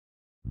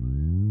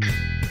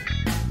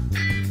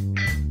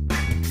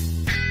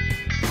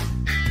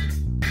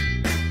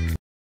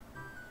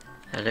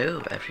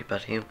Hello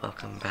everybody,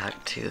 welcome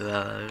back to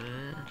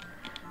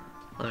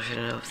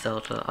Legend of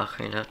Zelda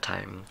Ocarina of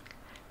Time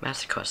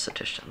Master Quest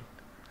Edition.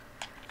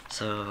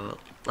 So,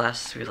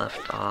 last we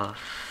left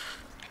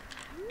off,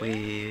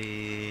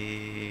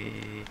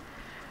 we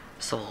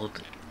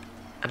sold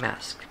a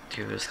mask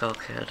to Skull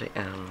Kid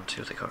and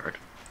to the guard.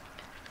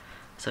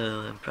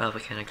 So I'm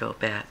probably gonna go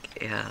back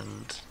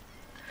and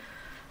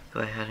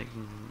go ahead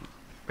and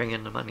bring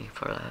in the money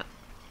for that,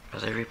 or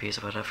the rupees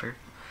or whatever.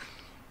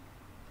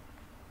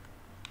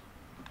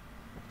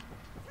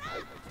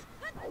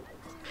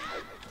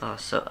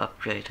 Also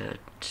upgraded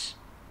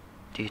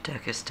the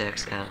Deku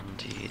Sticks and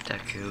the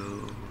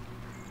Deku...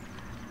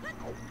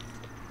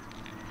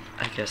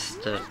 I guess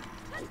the...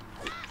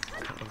 I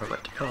don't remember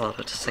what to call it,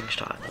 it's a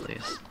slingshot at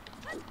least.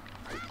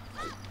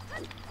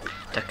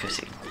 Deku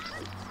Seed.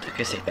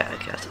 Deku Seed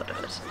bag, that's what it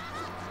is.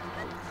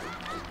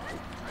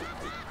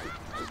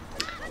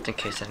 In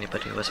case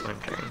anybody was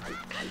wondering.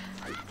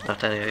 Not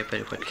that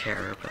anybody would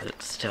care,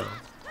 but still.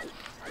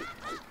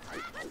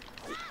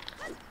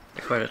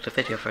 Recorded the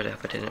video for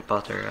that, but didn't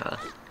bother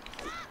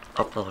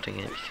uploading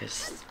it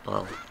because,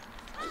 well,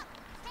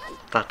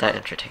 not that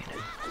entertaining.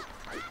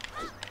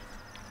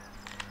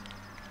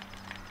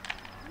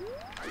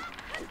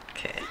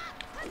 Okay.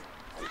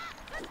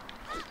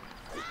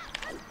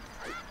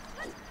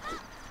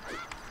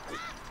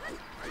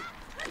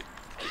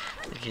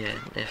 Again,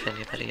 if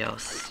anybody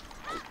else,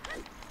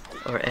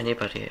 or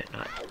anybody,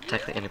 not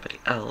technically anybody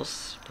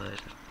else,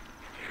 but,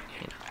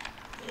 you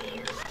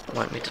know,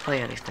 want me to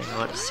play anything,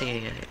 want to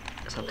see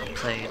something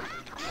played,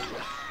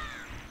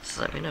 just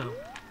let me know.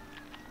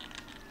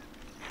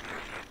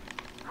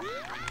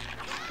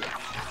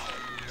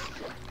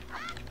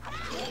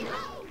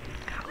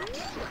 Ow.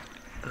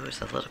 Ooh,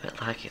 it's a little bit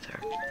laggy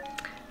there.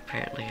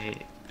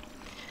 Apparently,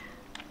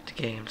 the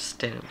game just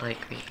didn't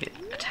like me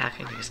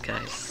attacking these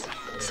guys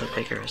so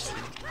vigorously.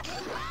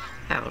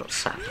 Ow, don't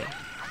slap me.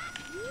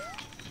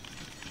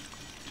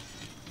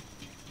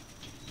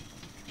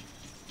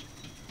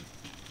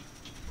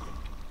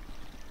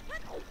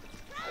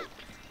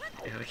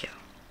 There we go.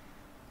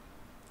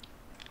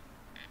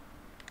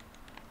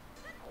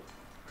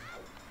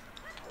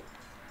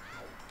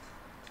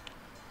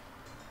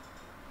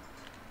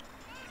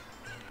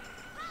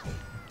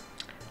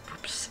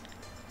 Oops.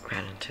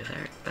 Ran into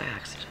there by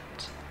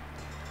accident.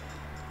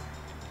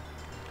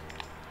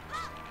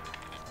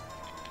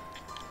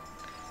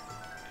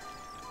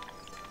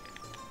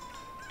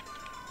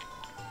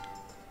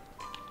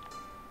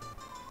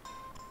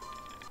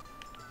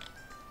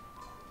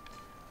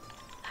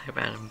 Hi,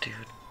 random dude.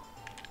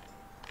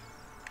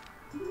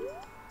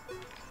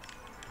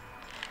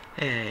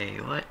 Hey,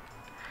 what?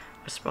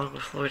 What's wrong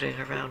with floating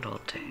around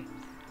all day?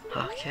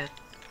 Huh, kid?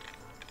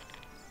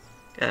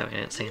 Yeah, I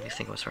didn't say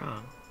anything was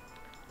wrong.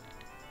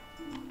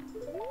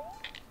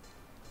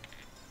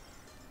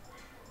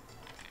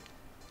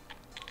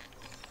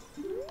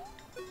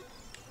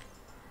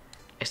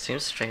 It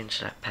seems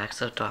strange that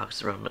packs of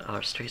dogs roam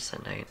our streets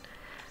at night.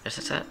 Does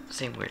that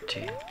seem weird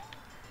to you?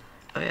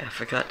 Oh yeah, I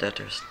forgot that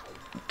there's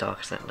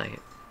dogs at night.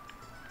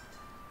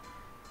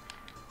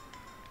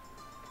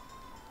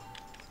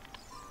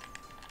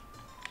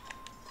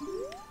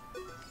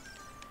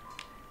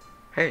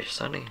 Hey,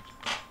 Sonny.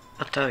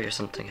 I'll tell you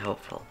something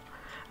helpful.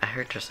 I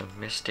heard there's a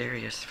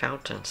mysterious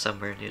fountain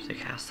somewhere near the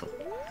castle.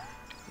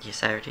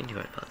 Yes, I already knew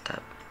about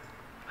that.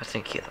 But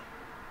thank you.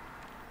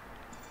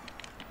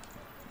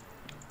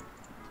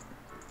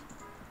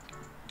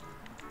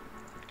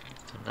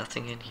 So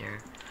nothing in here.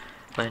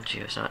 Mind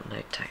you, it's not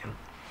nighttime.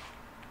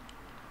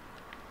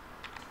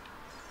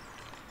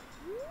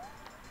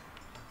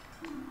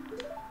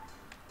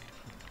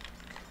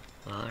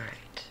 Alright.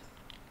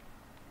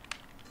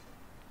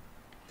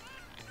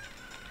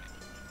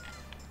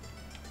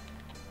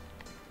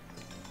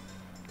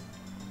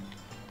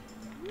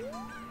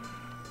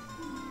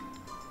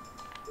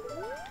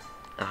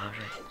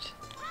 Alright.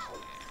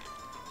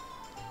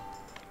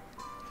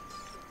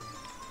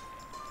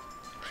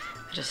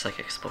 I just like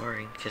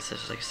exploring because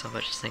there's like so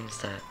much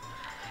things that,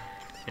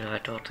 you know, I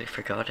totally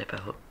forgot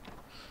about.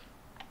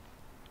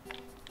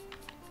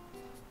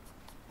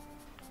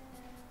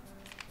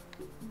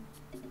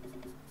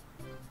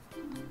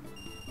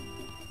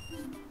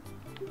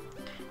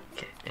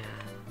 Okay, and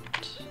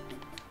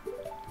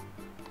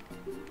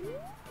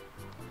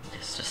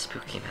it's just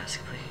spooky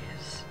mask,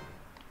 please.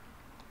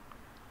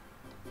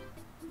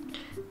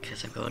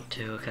 Because I'm going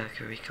to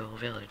Kakariko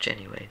Village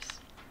anyways.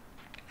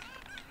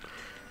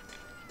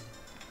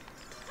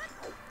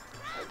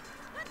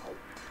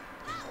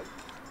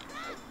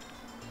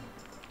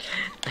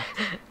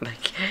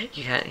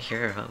 You can't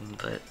hear him,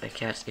 but my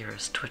cat's ear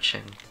is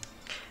twitching.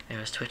 It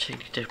was twitching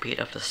to the beat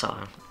of the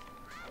song.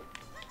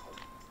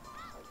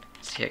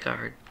 See a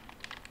guard?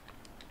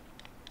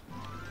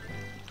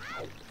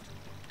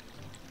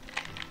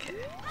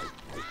 Okay.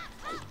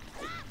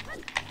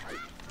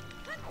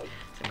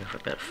 I move a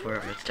bit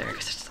forward there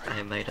because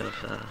I might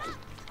have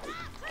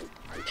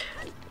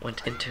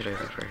went into the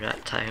river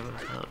that time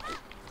without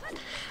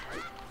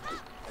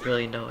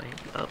really knowing.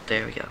 Oh,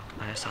 there we go.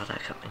 I saw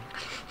that coming.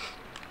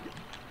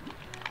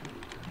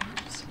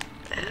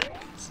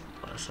 That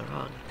was the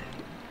wrong thing.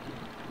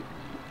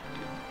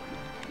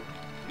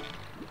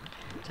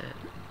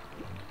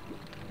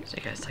 So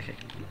you guys, I could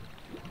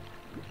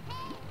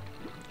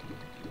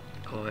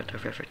go where the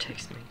river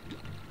takes me.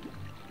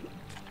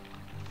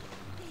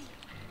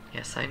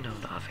 Yes, I know,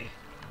 Navi.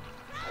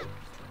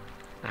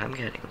 I'm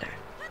getting there.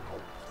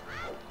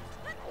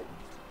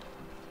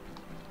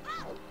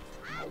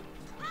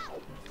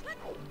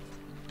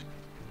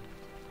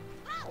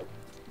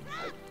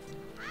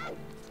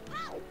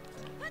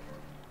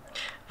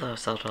 Though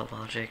Zelda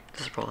logic,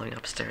 this rolling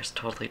upstairs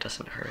totally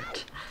doesn't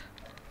hurt.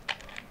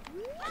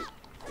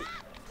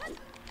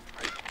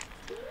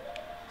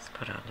 Let's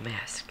put on the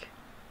mask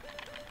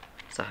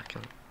so I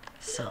can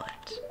sell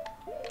it.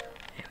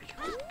 There we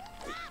go.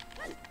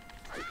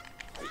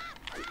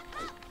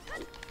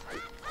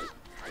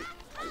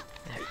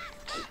 There.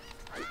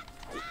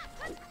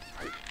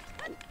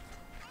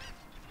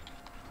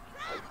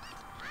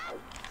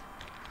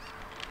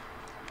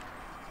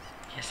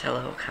 Yes,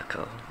 hello,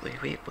 Kako.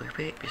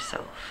 Weep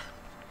yourself.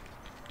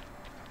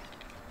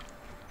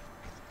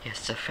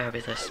 Yes, a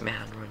fabulous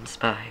man runs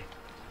by.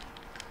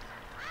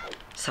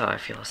 That's how I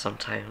feel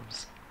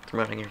sometimes,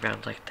 running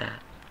around like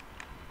that.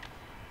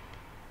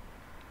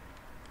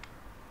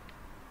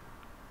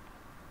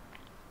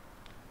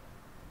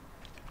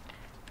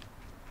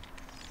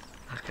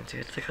 Welcome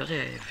to the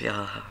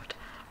graveyard.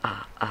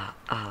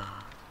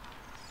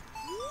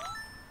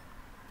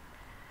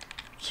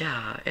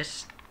 Yeah,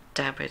 it's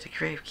Dampe the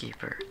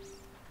Gravekeeper.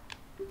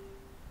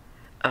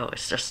 Oh,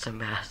 it's just a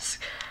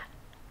mask.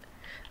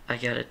 I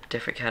get a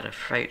different kind of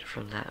fright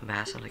from that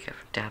mask than I get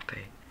from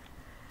Dampe.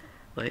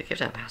 Will you give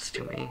that mask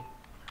to me?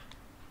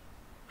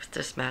 With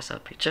this mask, I'll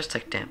be just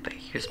like Dampe.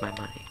 Here's my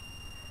money.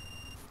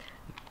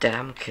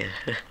 Damn kid.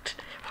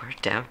 Poor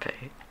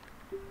Dampe.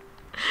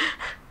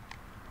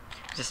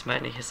 Just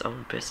minding his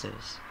own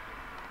business.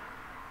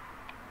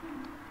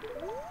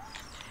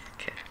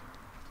 Okay.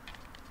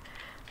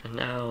 And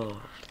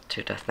now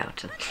to Death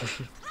Mountain.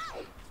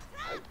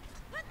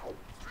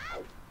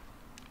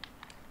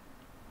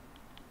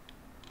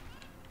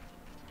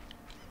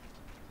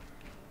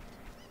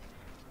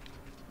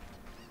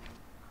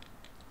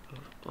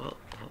 Whoa,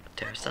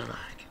 there's the lag.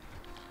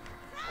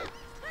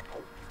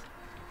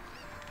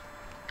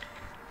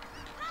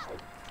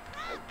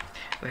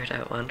 Weird,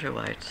 I wonder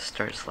why it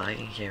starts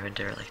lagging here and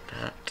there like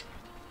that.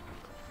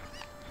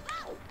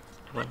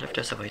 I wonder if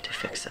there's a way to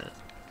fix it.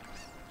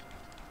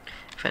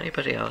 If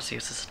anybody else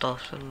uses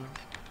Dolphin,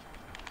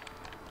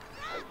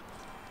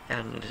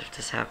 and if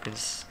this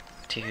happens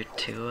to you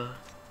too,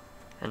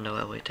 and know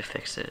a way to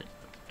fix it,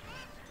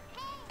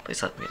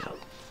 please let me know.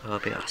 It will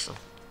be awesome.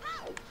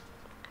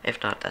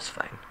 If not, that's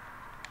fine.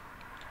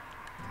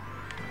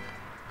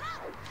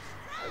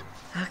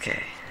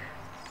 Okay.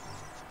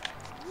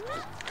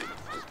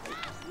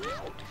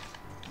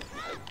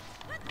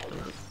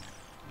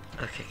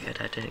 Okay, good.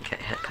 I didn't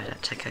get hit by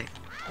that ticket.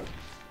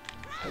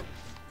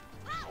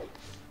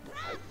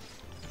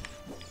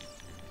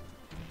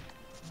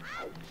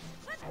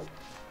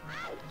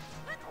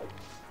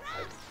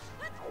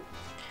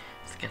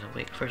 Just gonna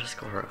wait for the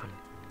score on.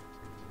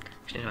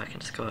 You know, I can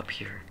just go up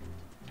here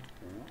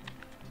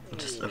and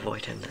just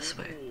avoid him this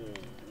way.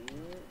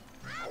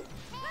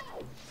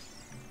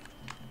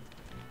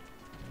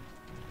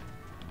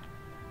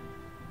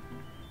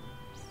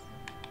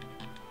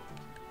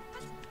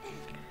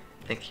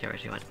 I think he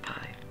already went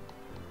by.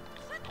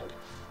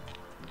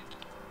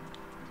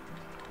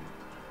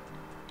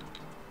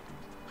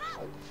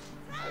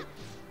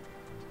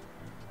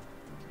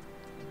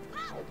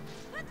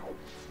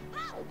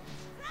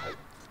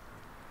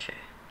 Okay.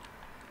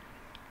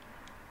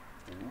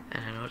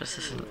 And I know this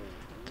isn't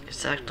the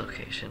exact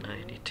location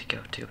I need to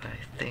go to, but I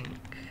think...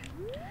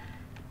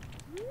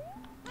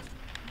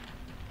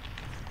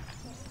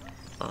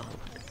 well,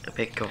 a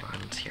big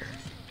Goron's here.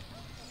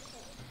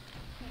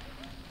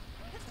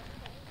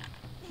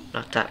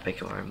 Not that big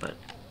Goron, but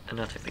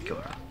another big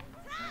Goron.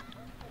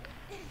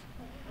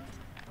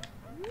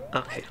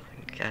 Okay,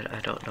 I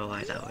don't know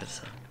why that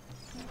was,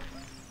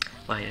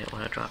 why I didn't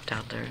want to drop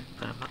down there,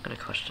 but I'm not going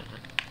to question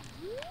it.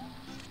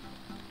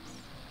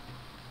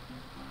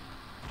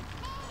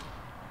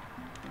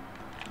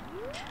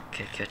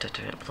 Okay, good, that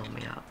didn't blow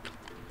me up.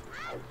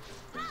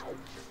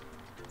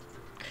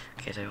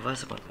 Okay, there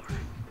was one more.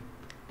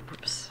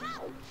 Whoops.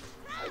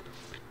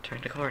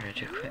 Turned the corner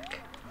too quick.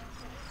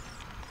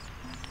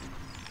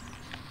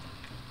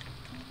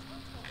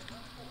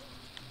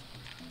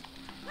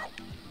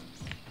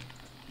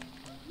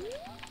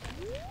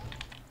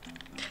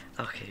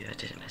 Okay, I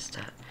didn't miss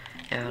that.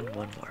 And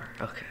one more,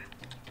 okay.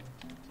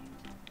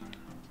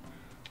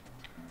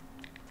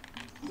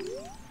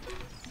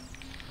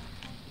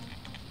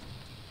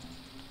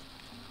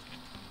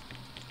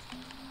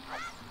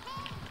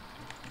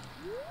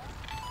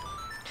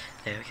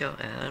 There we go,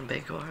 and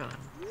big Goron.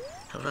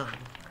 Hello.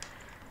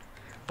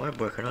 Well, I'm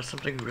working on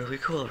something really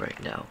cool right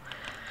now,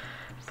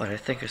 but I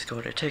think it's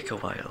going to take a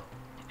while.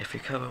 if you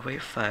come and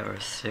wait 5 or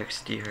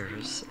 6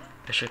 years,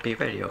 it should be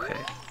ready, okay?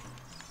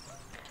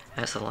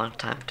 That's a long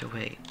time to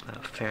wait,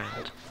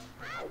 friend.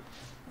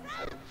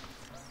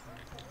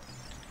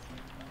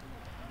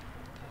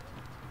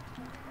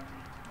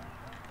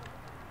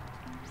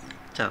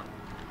 So.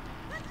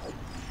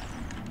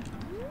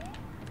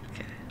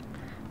 Okay.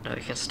 No,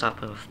 you can stop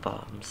him with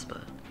bombs,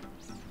 but...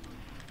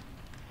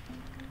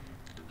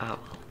 Oh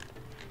well.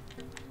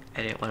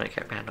 I didn't want to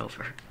get ran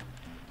over.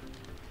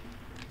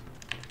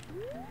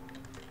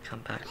 Come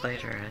back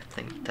later, I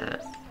think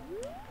that...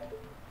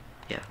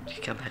 Yeah, you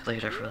can come back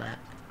later for that.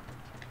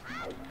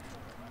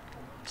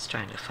 Just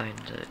trying to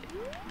find an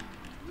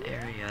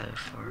area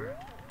for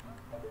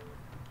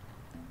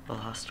the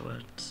Lost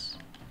Woods.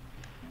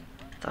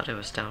 Thought it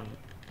was down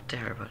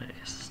there, but I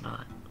guess it's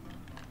not.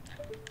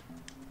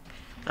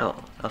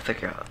 Oh, I'll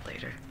figure out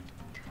later.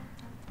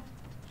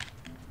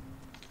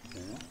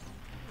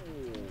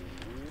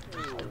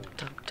 Dum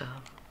dum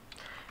dum.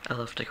 I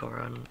love the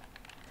Goron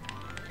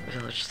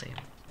village theme.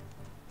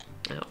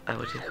 No, I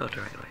would go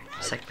the right way.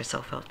 Psych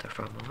myself out there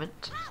for a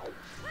moment.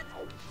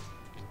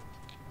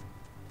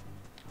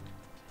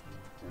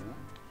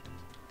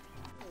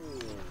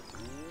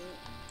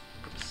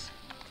 Oops.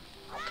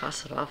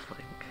 Toss it off,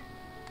 Link.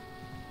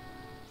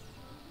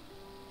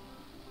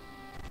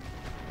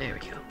 There we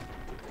go.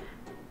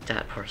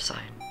 That poor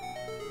sign.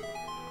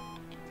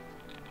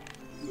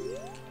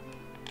 Okay,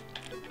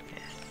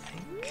 I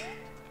think...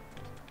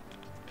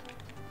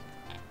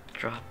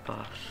 Drop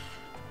off.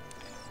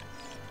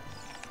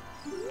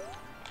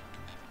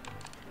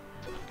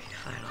 Okay,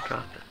 fine, I'll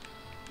drop it.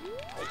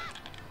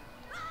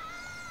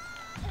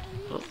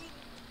 Oh,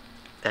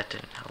 that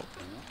didn't help.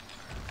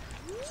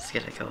 It's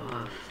gonna go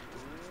off.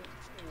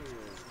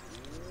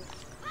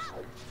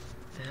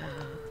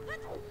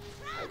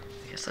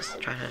 I guess let's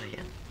try that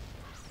again.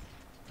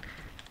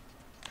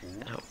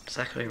 I don't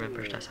exactly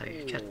remember if that's how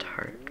you get to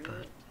heart,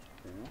 but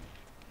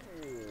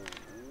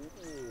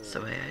it's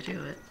the way I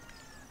do it.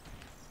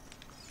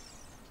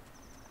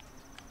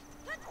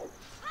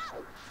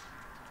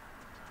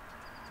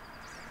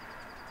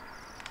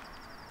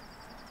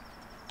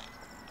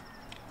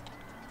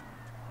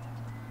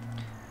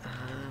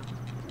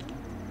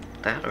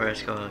 That or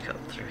it's going to go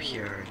through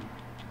here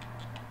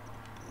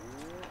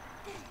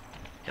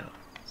and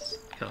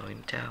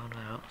going down.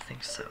 I don't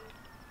think so.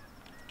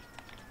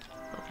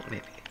 Oh,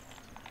 maybe.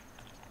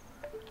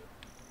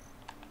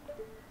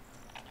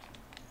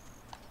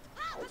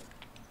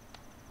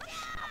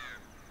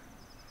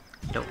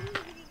 Nope.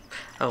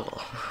 Oh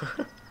well.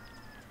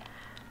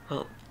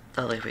 Well,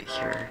 I'll leave it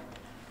here.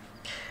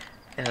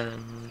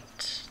 And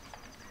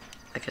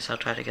I guess I'll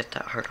try to get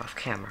that heart off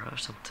camera or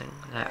something.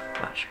 I'm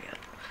not sure yet.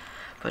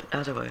 But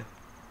either way,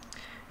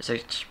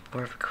 it's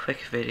more of a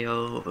quick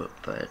video,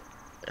 but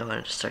I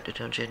wanted to start the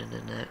dungeon in the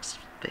next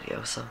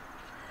video, so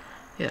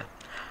yeah.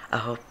 I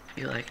hope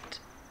you liked.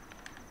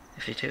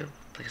 If you do,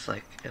 please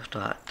like. If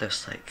not,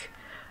 just like,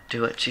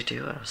 do what you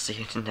do, and I'll see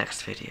you in the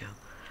next video.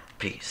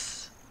 Peace.